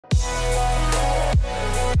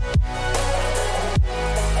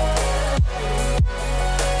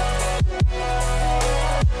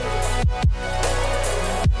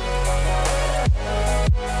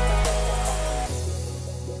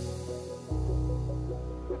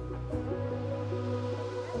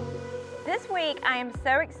week, I am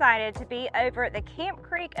so excited to be over at the Camp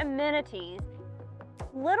Creek Amenities.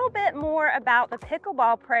 A little bit more about the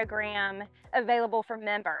pickleball program available for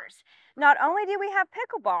members. Not only do we have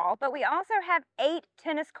pickleball, but we also have 8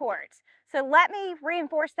 tennis courts. So let me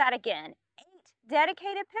reinforce that again. 8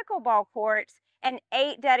 dedicated pickleball courts and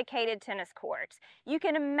 8 dedicated tennis courts. You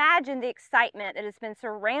can imagine the excitement that has been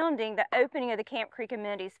surrounding the opening of the Camp Creek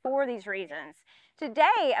Amenities for these reasons.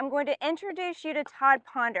 Today, I'm going to introduce you to Todd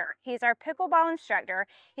Ponder. He's our pickleball instructor.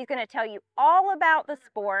 He's going to tell you all about the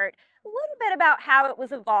sport, a little bit about how it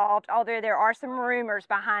was evolved, although there are some rumors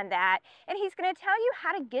behind that, and he's going to tell you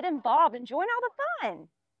how to get involved and join all the fun.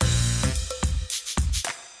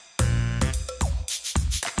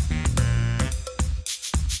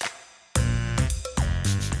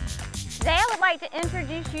 Today I would like to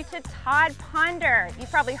introduce you to Todd Ponder.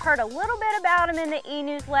 You've probably heard a little bit about him in the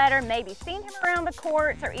e-newsletter, maybe seen him around the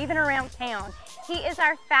courts or even around town. He is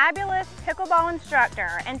our fabulous pickleball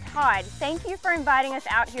instructor. And Todd, thank you for inviting us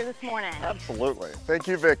out here this morning. Absolutely. Thank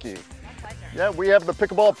you, Vicki. My pleasure. Yeah, we have the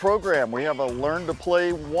pickleball program. We have a Learn to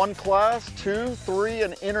Play 1 class, 2, 3,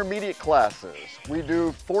 and intermediate classes. We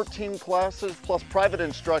do 14 classes plus private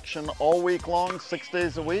instruction all week long, 6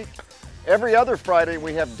 days a week. Every other Friday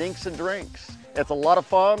we have dinks and drinks. It's a lot of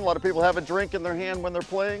fun. A lot of people have a drink in their hand when they're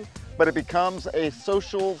playing, but it becomes a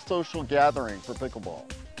social gathering for pickleball.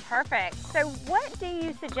 Perfect. So what do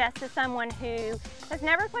you suggest to someone who has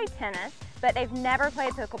never played tennis, but they've never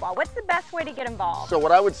played pickleball? What's the best way to get involved? So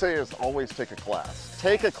what I would say is always take a class.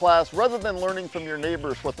 Take a class rather than learning from your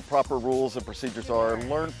neighbors what the proper rules and procedures are.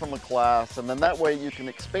 Learn from a class, and then that way you can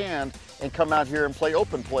expand and come out here and play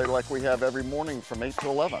open play like we have every morning from 8 to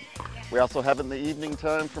 11. We also have it in the evening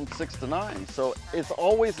time from 6 to 9. So it's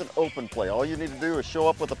always an open play. All you need to do is show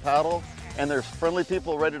up with a paddle, and there's friendly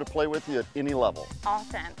people ready to play with you at any level.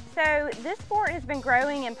 Awesome. So this sport has been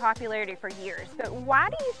growing in popularity for years, but why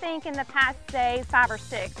do you think in the past, say, 5 or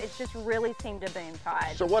 6, it's just really seemed to boom,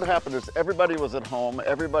 Todd? So what happened is everybody was at home,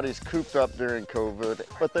 everybody's cooped up during COVID,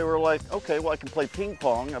 but they were like, okay, well I can play ping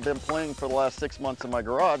pong. I've been playing for the last 6 months in my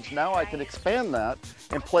garage. Now I can expand that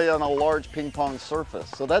and play on a large ping pong surface.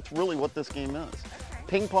 So that's really what this game is.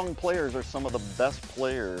 Ping pong players are some of the best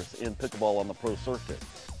players in pickleball on the pro circuit.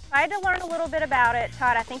 I had to learn a little bit about it,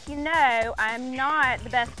 Todd. I think you know I'm not the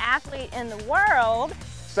best athlete in the world.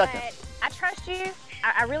 Second. But I trust you.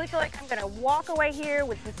 I really feel like I'm going to walk away here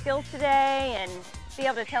with some skills today and be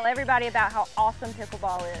able to tell everybody about how awesome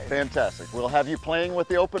pickleball is. Fantastic. We'll have you playing with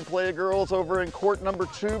the open play girls over in court number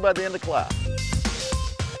 2 by the end of class.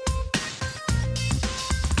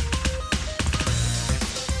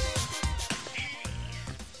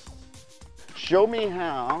 Show me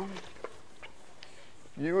how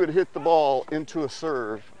you would hit the ball into a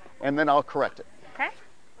serve, and then I'll correct it. Okay.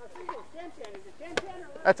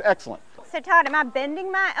 That's excellent. So Todd, am I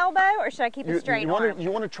bending my elbow or should I keep a straight arm?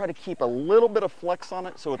 You want to try to keep a little bit of flex on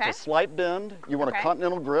it, so it's a slight bend. You want a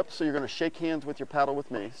continental grip, so you're going to shake hands with your paddle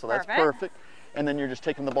with me. So that's perfect. And then you're just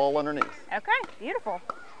taking the ball underneath. Okay, beautiful.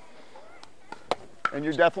 And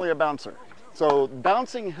you're definitely a bouncer. So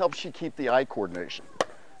bouncing helps you keep the eye coordination.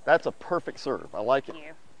 That's a perfect serve. I like it. Thank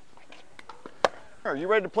you. Are you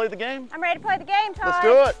ready to play the game? I'm ready to play the game, Todd. Let's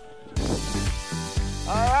do it.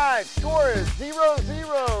 All right, score is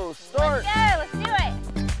 0-0. Start. Let's go, let's do it.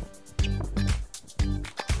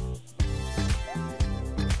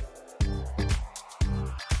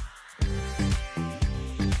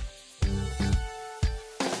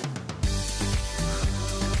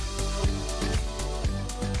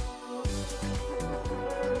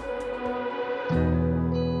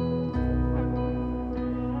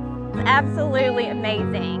 Absolutely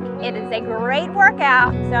amazing. It is a great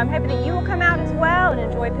workout, so I'm hoping that you will come out as well and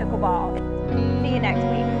enjoy pickleball. See you next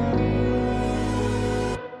week.